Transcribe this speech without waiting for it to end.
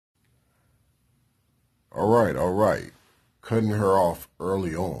All right. Cutting her off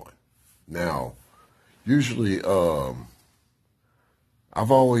early on. Now, usually,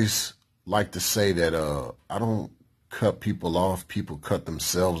 I've always liked to say that I don't cut people off, people cut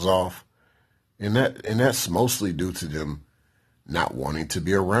themselves off. And that's mostly due to them not wanting to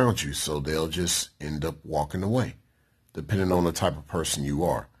be around you, so they'll just end up walking away, depending on the type of person you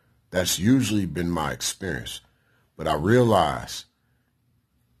are. That's usually been my experience. But I realized,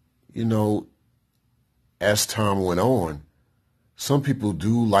 you know, as time went on, some people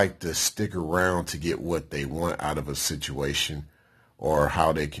do like to stick around to get what they want out of a situation or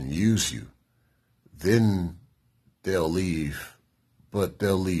how they can use you. Then they'll leave, but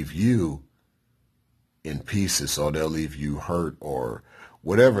they'll leave you in pieces, or they'll leave you hurt, or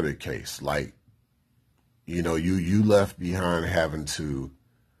whatever the case. Like, you left behind having to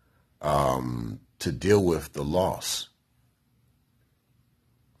deal with the loss.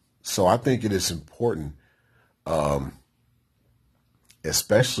 So I think it is important, um,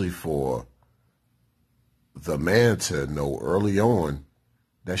 especially for the man, to know early on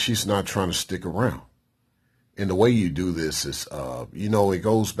that she's not trying to stick around. And the way you do this is, it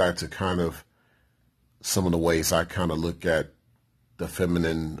goes back to kind of some of the ways I kind of look at the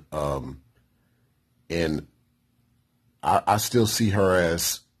feminine, and I still see her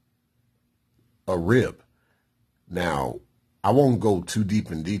as a rib. Now, I won't go too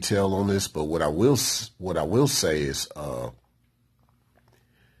deep in detail on this, but what I will say is,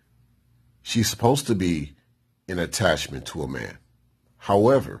 she's supposed to be an attachment to a man.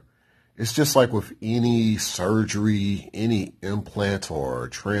 However, it's just like with any surgery, any implant or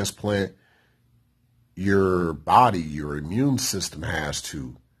transplant, your body, your immune system has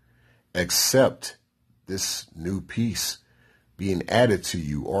to accept this new piece being added to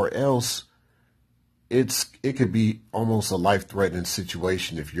you, or else it could be almost a life-threatening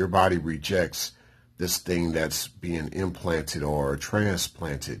situation if your body rejects this thing that's being implanted or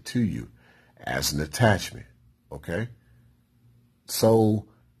transplanted to you as an attachment. Okay? So,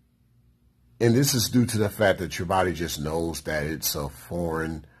 and this is due to the fact that your body just knows that it's a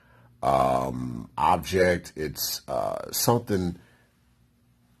foreign object. It's something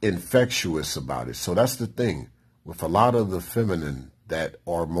infectious about it. So that's the thing. With a lot of the feminine that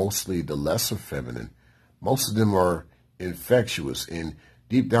are mostly the lesser feminine, most of them are infectious. And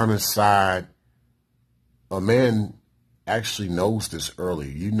deep down inside, a man actually knows this early.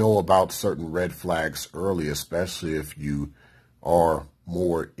 You know about certain red flags early, especially if you are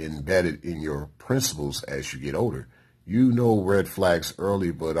more embedded in your principles as you get older. You know red flags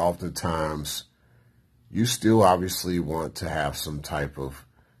early, but oftentimes you still obviously want to have some type of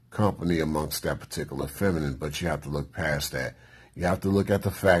company amongst that particular feminine, but you have to look past that. You have to look at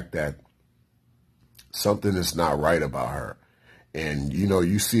the fact that something is not right about her. And,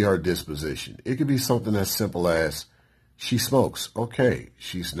 you see her disposition. It could be something as simple as she smokes. Okay,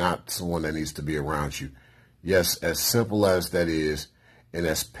 she's not someone that needs to be around you. Yes, as simple as that is, and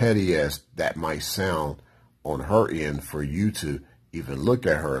as petty as that might sound on her end for you to even look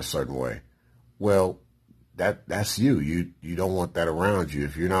at her a certain way, well, that's you. You don't want that around you.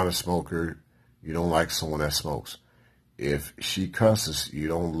 If you're not a smoker, you don't like someone that smokes. If she cusses, you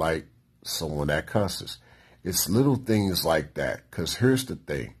don't like someone that cusses. It's little things like that. Because here's the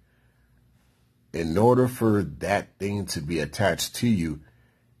thing. In order for that thing to be attached to you,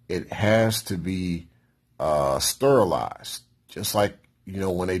 it has to be sterilized. Just like,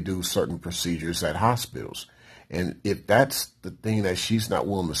 when they do certain procedures at hospitals. And if that's the thing that she's not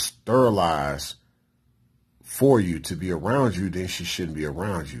willing to sterilize for you to be around you, then she shouldn't be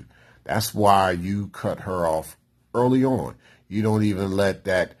around you. That's why you cut her off early on. You don't even let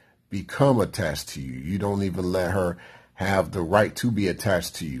that become attached to you. You don't even let her have the right to be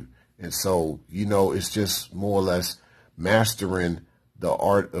attached to you. And so, it's just more or less mastering the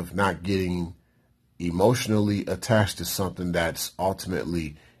art of not getting emotionally attached to something that's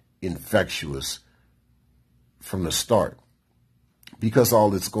ultimately infectious from the start. Because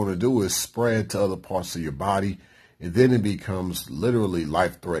all it's going to do is spread to other parts of your body, and then it becomes literally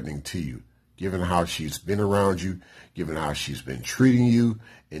life-threatening to you, given how she's been around you, given how she's been treating you,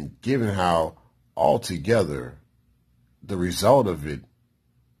 and given how altogether the result of it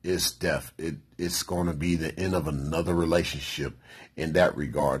is death. It's going to be the end of another relationship in that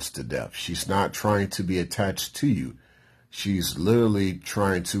regards to death. She's not trying to be attached to you. She's literally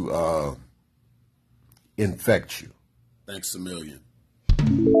trying to infect you. Thanks a million.